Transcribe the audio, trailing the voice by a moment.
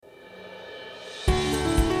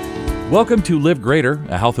Welcome to Live Greater,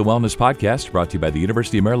 a health and wellness podcast brought to you by the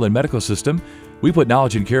University of Maryland Medical System. We put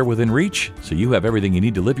knowledge and care within reach, so you have everything you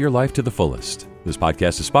need to live your life to the fullest. This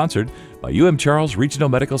podcast is sponsored by UM Charles Regional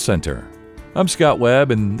Medical Center. I'm Scott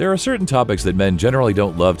Webb, and there are certain topics that men generally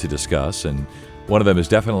don't love to discuss, and one of them is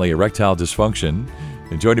definitely erectile dysfunction.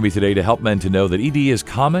 And joining me today to help men to know that ED is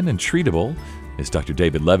common and treatable is Dr.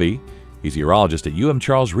 David Levy. He's a urologist at UM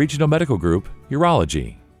Charles Regional Medical Group,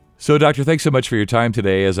 Urology. So, Doctor, thanks so much for your time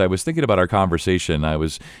today. As I was thinking about our conversation, I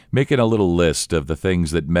was making a little list of the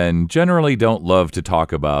things that men generally don't love to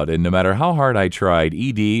talk about. And no matter how hard I tried,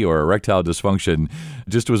 ED or erectile dysfunction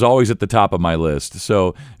just was always at the top of my list.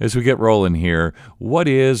 So, as we get rolling here, what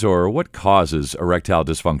is or what causes erectile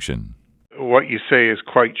dysfunction? What you say is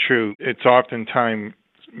quite true. It's oftentimes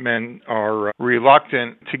men are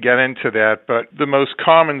reluctant to get into that, but the most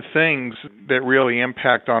common things that really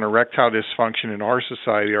impact on erectile dysfunction in our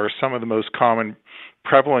society are some of the most common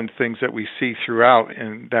prevalent things that we see throughout,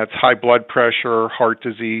 and that's high blood pressure, heart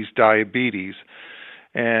disease, diabetes.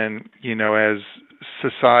 And, as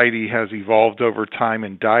society has evolved over time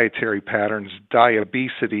in dietary patterns,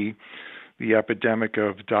 diabesity, the epidemic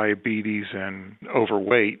of diabetes and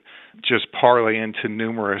overweight, just parlay into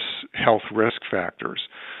numerous health risk factors.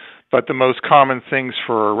 But the most common things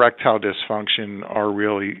for erectile dysfunction are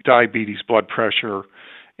really diabetes, blood pressure,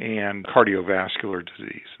 and cardiovascular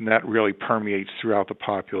disease. And that really permeates throughout the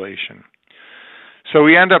population. So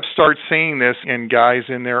we start seeing this in guys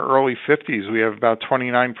in their early 50s. We have about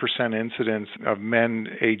 29% incidence of men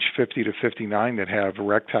age 50 to 59 that have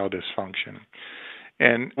erectile dysfunction.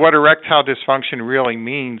 And what erectile dysfunction really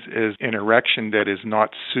means is an erection that is not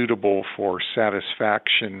suitable for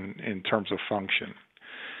satisfaction in terms of function.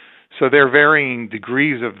 So there are varying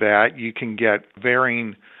degrees of that. You can get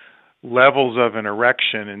varying levels of an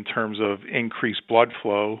erection in terms of increased blood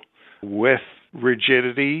flow with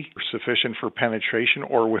rigidity sufficient for penetration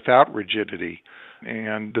or without rigidity.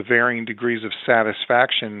 And the varying degrees of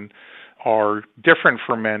satisfaction are different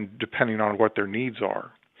for men depending on what their needs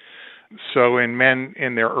are. So in men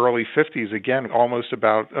in their early 50s, again, almost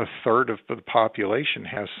about a third of the population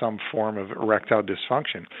has some form of erectile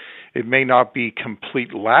dysfunction. It may not be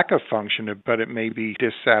complete lack of function, but it may be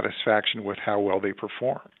dissatisfaction with how well they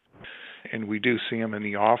perform. And we do see them in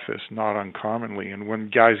the office, not uncommonly. And when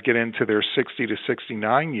guys get into their 60 to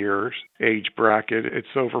 69 years age bracket,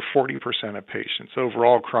 it's over 40% of patients.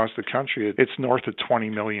 Overall, across the country, it's north of 20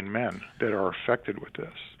 million men that are affected with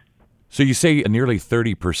this. So you say nearly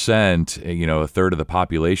 30%, a third of the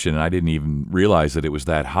population, and I didn't even realize that it was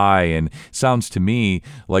that high. And sounds to me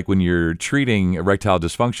like when you're treating erectile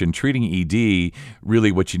dysfunction, treating ED,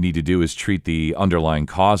 really what you need to do is treat the underlying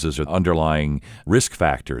causes or underlying risk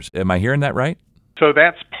factors. Am I hearing that right? So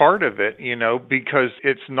that's part of it, because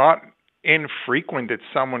it's not infrequent that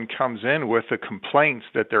someone comes in with the complaints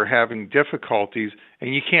that they're having difficulties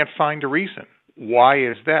and you can't find a reason. Why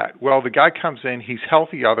is that? Well, the guy comes in, he's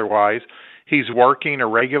healthy otherwise, he's working a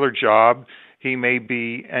regular job, he may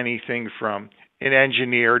be anything from an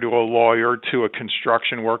engineer to a lawyer to a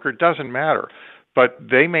construction worker, it doesn't matter. But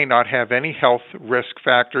they may not have any health risk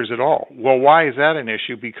factors at all. Well, why is that an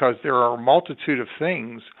issue? Because there are a multitude of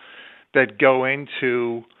things that go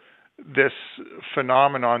into this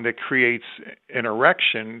phenomenon that creates an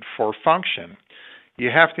erection for function. You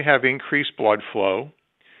have to have increased blood flow.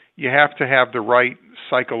 You have to have the right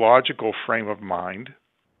psychological frame of mind.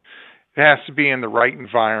 It has to be in the right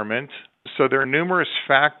environment. So there are numerous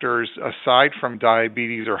factors aside from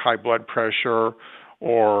diabetes or high blood pressure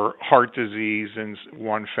or heart disease in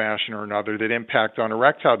one fashion or another that impact on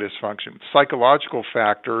erectile dysfunction. Psychological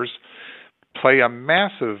factors play a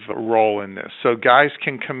massive role in this. So guys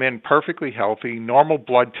can come in perfectly healthy, normal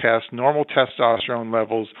blood tests, normal testosterone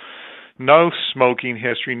levels, no smoking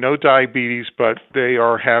history, no diabetes, but they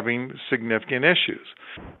are having significant issues.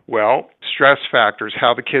 Well, stress factors,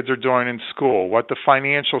 how the kids are doing in school, what the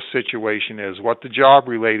financial situation is, what the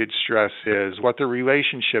job-related stress is, what the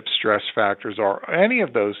relationship stress factors are. Any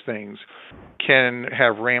of those things can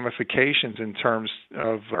have ramifications in terms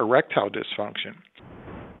of erectile dysfunction.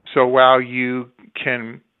 So while you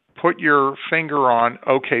can put your finger on,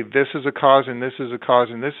 okay, this is a cause and this is a cause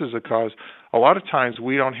and this is a cause, a lot of times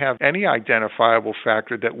we don't have any identifiable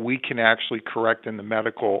factor that we can actually correct in the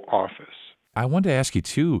medical office. I wanted to ask you,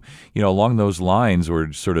 too, along those lines,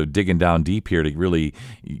 we're sort of digging down deep here to really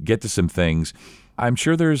get to some things. I'm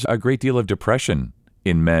sure there's a great deal of depression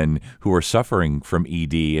in men who are suffering from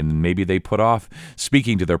ED, and maybe they put off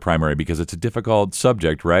speaking to their primary because it's a difficult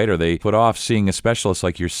subject, right? Or they put off seeing a specialist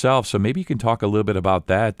like yourself. So maybe you can talk a little bit about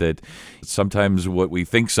that sometimes what we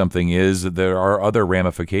think something is, there are other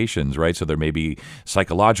ramifications, right? So there may be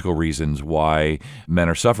psychological reasons why men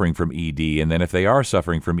are suffering from ED. And then if they are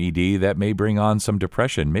suffering from ED, that may bring on some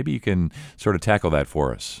depression. Maybe you can sort of tackle that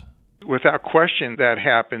for us. Without question, that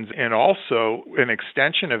happens. And also, an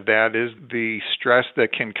extension of that is the stress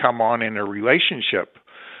that can come on in a relationship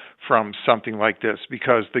from something like this,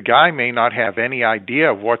 because the guy may not have any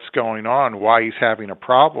idea of what's going on, why he's having a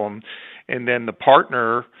problem, and then the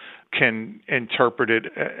partner can interpret it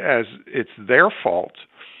as it's their fault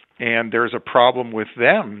and there's a problem with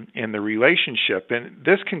them in the relationship. And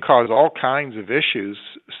this can cause all kinds of issues.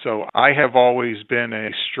 So I have always been a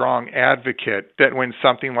strong advocate that when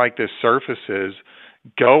something like this surfaces,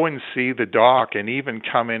 go and see the doc and even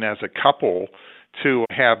come in as a couple to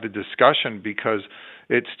have the discussion, because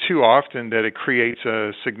it's too often that it creates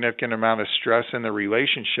a significant amount of stress in the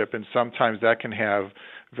relationship, and sometimes that can have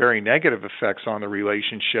very negative effects on the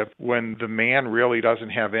relationship when the man really doesn't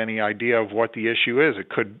have any idea of what the issue is. It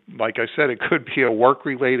could, like I said, it could be a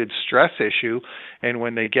work-related stress issue, and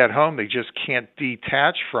when they get home, they just can't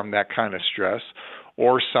detach from that kind of stress,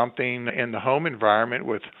 or something in the home environment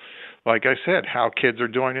with, like I said, how kids are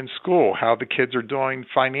doing in school, how the kids are doing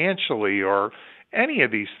financially, or any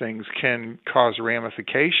of these things can cause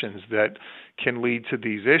ramifications that can lead to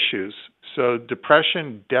these issues. So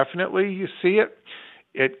depression, definitely you see it.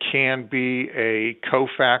 It can be a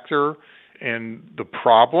cofactor in the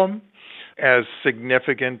problem, as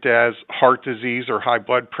significant as heart disease or high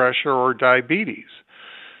blood pressure or diabetes.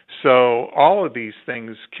 So all of these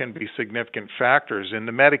things can be significant factors, and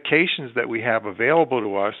the medications that we have available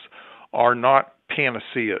to us are not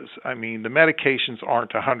panaceas. I mean, the medications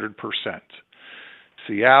aren't 100%.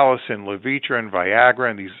 Cialis and Levitra and Viagra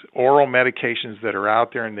and these oral medications that are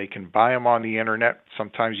out there, and they can buy them on the internet.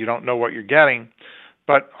 Sometimes you don't know what you're getting,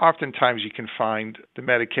 but oftentimes you can find the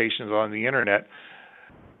medications on the internet.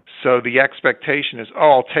 So the expectation is,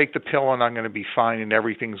 I'll take the pill and I'm going to be fine and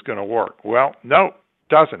everything's going to work. Well, no, it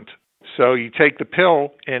doesn't. So you take the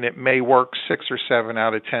pill and it may work 6 or 7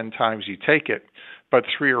 out of 10 times you take it, but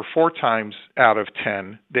 3 or 4 times out of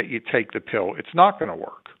 10 that you take the pill, it's not going to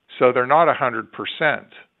work. So they're not 100%.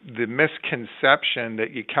 The misconception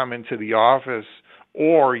that you come into the office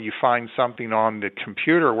or you find something on the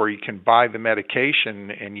computer where you can buy the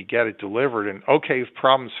medication and you get it delivered and, okay,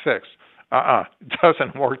 problem's fixed. It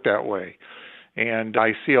doesn't work that way. And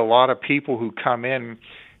I see a lot of people who come in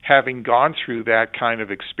having gone through that kind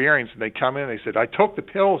of experience, and they come in and they said, I took the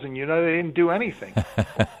pills and, they didn't do anything.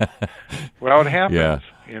 Well, it happens,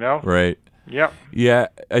 Right. Yep. Yeah,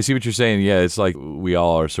 I see what you're saying. Yeah, it's like we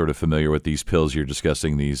all are sort of familiar with these pills you're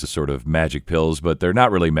discussing, these sort of magic pills, but they're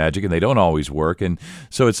not really magic and they don't always work. And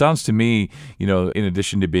so it sounds to me, in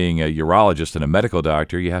addition to being a urologist and a medical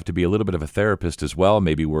doctor, you have to be a little bit of a therapist as well,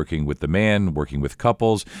 maybe working with the man, working with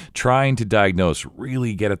couples, trying to diagnose,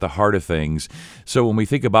 really get at the heart of things. So when we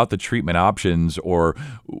think about the treatment options, or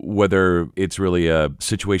whether it's really a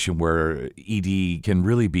situation where ED can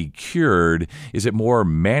really be cured, is it more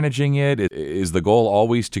managing it? Is the goal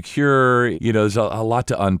always to cure? There's a lot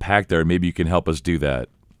to unpack there. Maybe you can help us do that.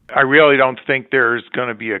 I really don't think there's going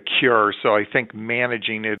to be a cure. So I think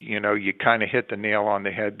managing it, you kind of hit the nail on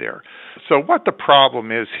the head there. So what the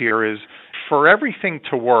problem is here is, for everything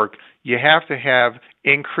to work, you have to have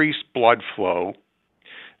increased blood flow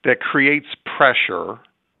that creates pressure,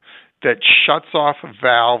 that shuts off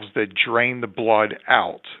valves that drain the blood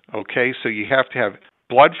out. Okay, so you have to have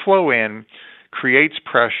blood flow in, creates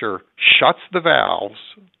pressure, shuts the valves,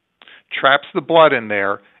 traps the blood in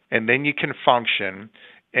there, and then you can function.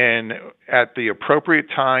 And at the appropriate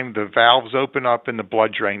time, the valves open up and the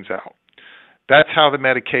blood drains out. That's how the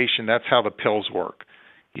medication, that's how the pills work.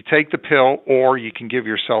 You take the pill, or you can give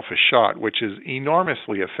yourself a shot, which is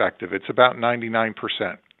enormously effective. It's about 99%.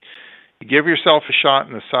 You give yourself a shot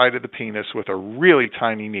in the side of the penis with a really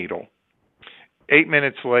tiny needle. 8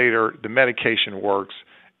 minutes later, the medication works.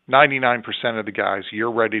 99% of the guys,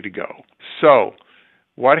 you're ready to go. So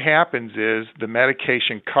what happens is the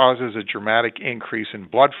medication causes a dramatic increase in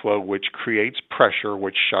blood flow, which creates pressure,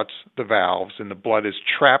 which shuts the valves, and the blood is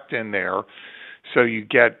trapped in there, so you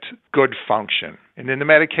get good function. And then the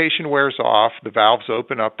medication wears off, the valves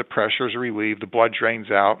open up, the pressure is relieved, the blood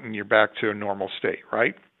drains out, and you're back to a normal state,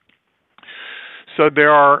 right? So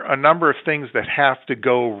there are a number of things that have to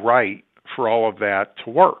go right for all of that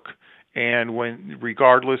to work. And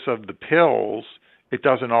regardless of the pills, it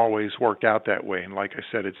doesn't always work out that way. And like I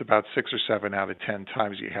said, it's about 6 or 7 out of 10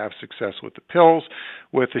 times you have success with the pills.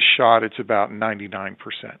 With the shot, it's about 99%.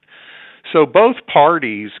 So both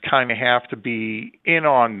parties kind of have to be in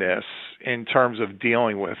on this in terms of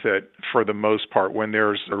dealing with it for the most part when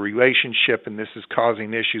there's a relationship and this is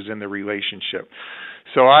causing issues in the relationship.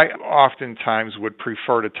 So I oftentimes would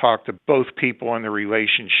prefer to talk to both people in the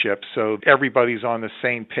relationship so everybody's on the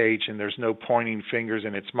same page and there's no pointing fingers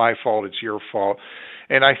and it's my fault, it's your fault.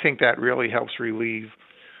 And I think that really helps relieve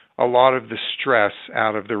a lot of the stress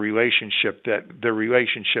out of the relationship that the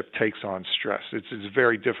relationship takes on stress. It's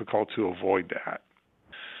very difficult to avoid that.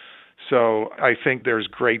 So I think there's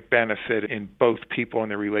great benefit in both people in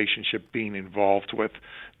the relationship being involved with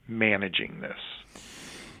managing this.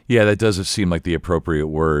 Yeah, that doesn't seem like the appropriate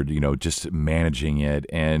word, just managing it.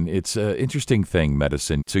 And it's an interesting thing,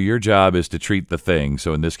 medicine. So your job is to treat the thing.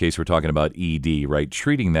 So in this case, we're talking about ED, right?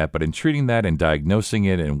 Treating that, but in treating that and diagnosing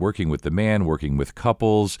it and working with the man, working with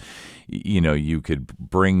couples, you could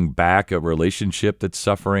bring back a relationship that's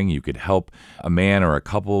suffering. You could help a man or a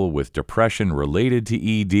couple with depression related to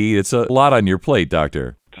ED. It's a lot on your plate,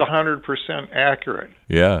 doctor. It's 100% accurate.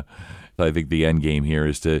 Yeah. I think the end game here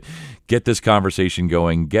is to get this conversation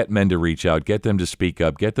going, get men to reach out, get them to speak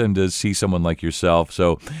up, get them to see someone like yourself.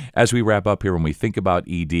 So as we wrap up here, when we think about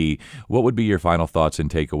ED, what would be your final thoughts and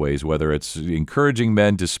takeaways, whether it's encouraging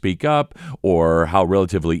men to speak up or how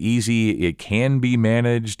relatively easy it can be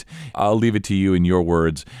managed? I'll leave it to you in your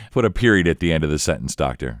words. Put a period at the end of the sentence,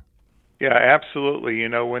 doctor. Yeah, absolutely.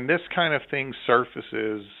 When this kind of thing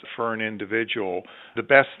surfaces for an individual, the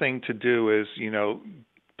best thing to do is,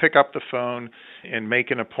 pick up the phone and make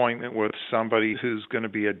an appointment with somebody who's going to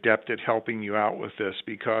be adept at helping you out with this,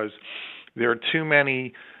 because there are too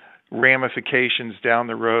many ramifications down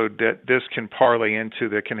the road that this can parlay into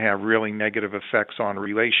that can have really negative effects on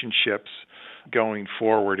relationships going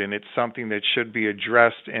forward. And it's something that should be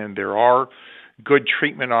addressed, and there are good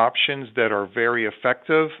treatment options that are very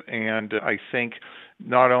effective. And I think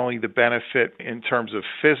not only the benefit in terms of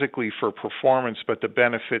physically for performance, but the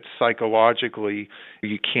benefit psychologically,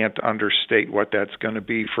 you can't understate what that's going to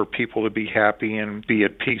be for people to be happy and be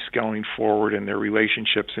at peace going forward in their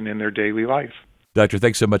relationships and in their daily life. Doctor,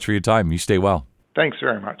 thanks so much for your time. You stay well. Thanks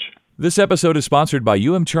very much. This episode is sponsored by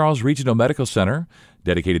Charles Regional Medical Center,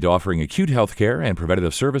 dedicated to offering acute health care and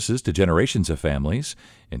preventative services to generations of families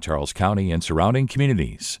in Charles County and surrounding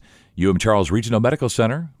communities. Charles Regional Medical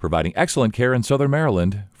Center, providing excellent care in Southern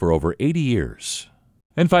Maryland for over 80 years.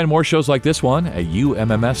 And find more shows like this one at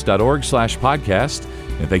umms.org/podcast.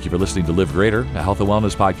 And thank you for listening to Live Greater, a health and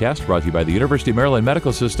wellness podcast brought to you by the University of Maryland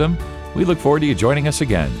Medical System. We look forward to you joining us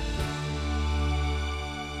again.